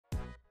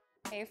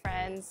Hey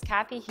friends,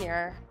 Kathy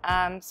here.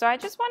 So I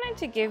just wanted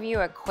to give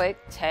you a quick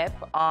tip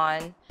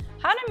on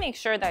how to make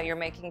sure that you're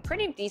making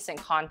pretty decent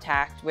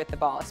contact with the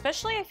ball,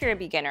 especially if you're a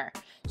beginner.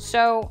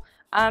 So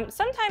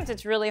sometimes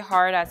it's really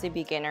hard as a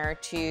beginner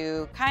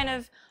to kind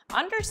of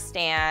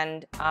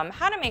understand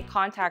how to make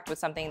contact with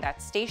something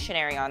that's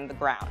stationary on the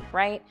ground,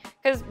 right?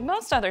 Because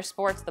most other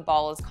sports, the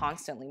ball is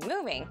constantly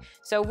moving.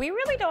 So we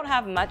really don't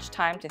have much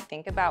time to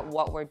think about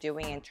what we're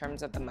doing in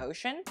terms of the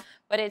motion.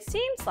 But it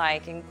seems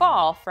like in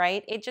golf,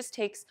 right, it just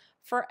takes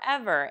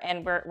forever,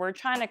 and we're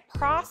trying to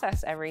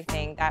process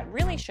everything that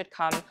really should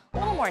come a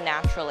little more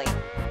naturally.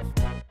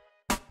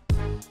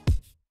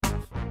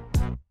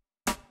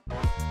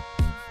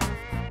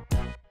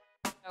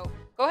 So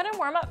go ahead and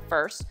warm up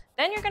first.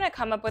 Then you're going to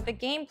come up with a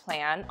game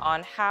plan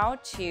on how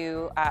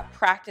to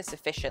practice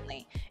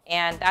efficiently.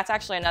 And that's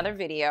actually another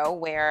video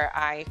where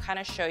I kind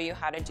of show you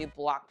how to do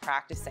block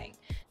practicing.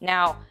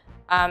 Now,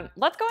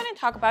 let's go ahead and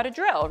talk about a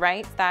drill,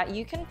 right, that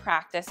you can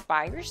practice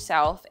by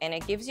yourself, and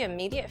it gives you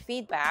immediate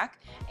feedback,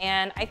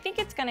 and I think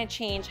it's going to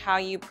change how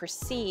you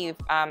perceive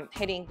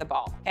hitting the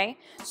ball, okay?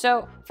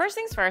 So first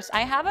things first,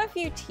 I have a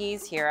few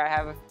tees here. I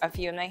have a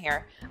few in my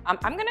hair.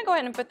 I'm going to go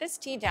ahead and put this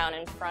tee down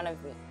in front of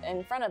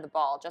the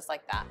ball, just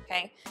like that,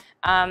 okay?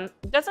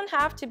 It doesn't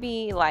have to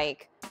be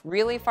like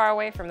really far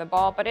away from the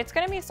ball, but it's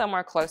going to be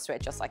somewhere close to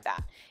it, just like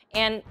that.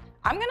 And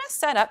I'm going to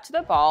set up to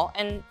the ball,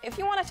 and if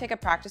you want to take a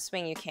practice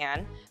swing, you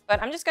can,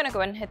 but I'm just going to go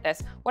ahead and hit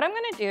this. What I'm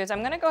going to do is I'm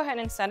going to go ahead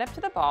and set up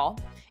to the ball,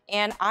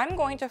 and I'm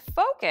going to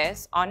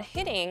focus on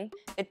hitting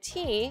the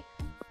tee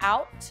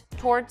out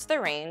towards the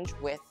range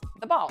with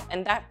the ball,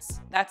 and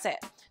that's it.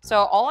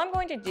 So all I'm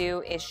going to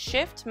do is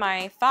shift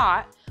my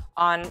thought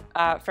on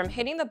from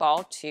hitting the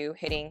ball to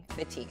hitting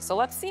the tee. So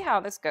let's see how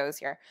this goes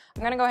here.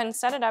 I'm going to go ahead and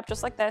set it up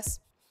just like this,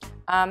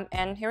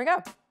 and here we go.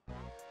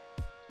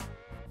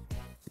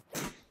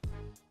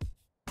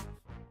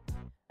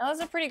 Now, that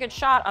was a pretty good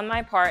shot on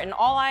my part, and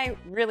all I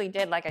really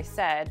did, like I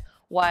said,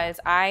 was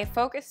I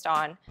focused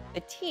on the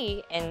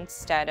tee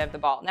instead of the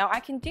ball. Now, I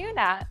can do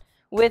that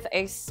with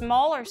a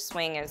smaller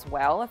swing as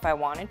well if I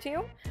wanted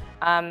to,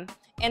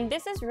 and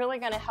this is really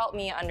going to help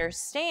me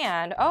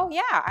understand, oh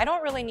yeah, I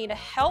don't really need to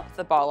help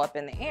the ball up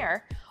in the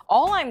air.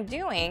 All I'm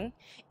doing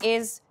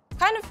is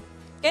kind of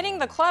getting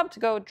the club to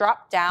go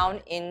drop down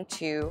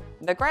into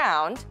the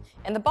ground,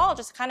 and the ball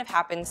just kind of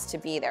happens to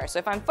be there. So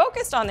if I'm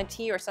focused on the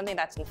tee or something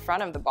that's in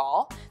front of the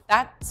ball,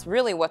 that's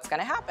really what's going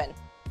to happen.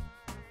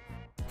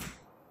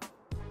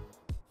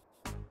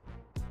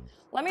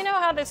 Let me know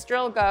how this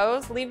drill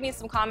goes. Leave me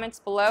some comments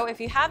below. If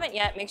you haven't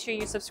yet, make sure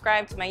you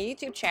subscribe to my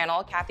YouTube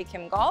channel, Kathy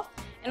Kim Golf.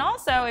 And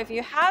also, if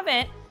you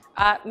haven't,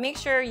 make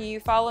sure you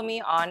follow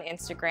me on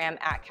Instagram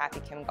at Kathy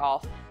Kim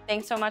Golf.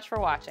 Thanks so much for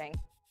watching.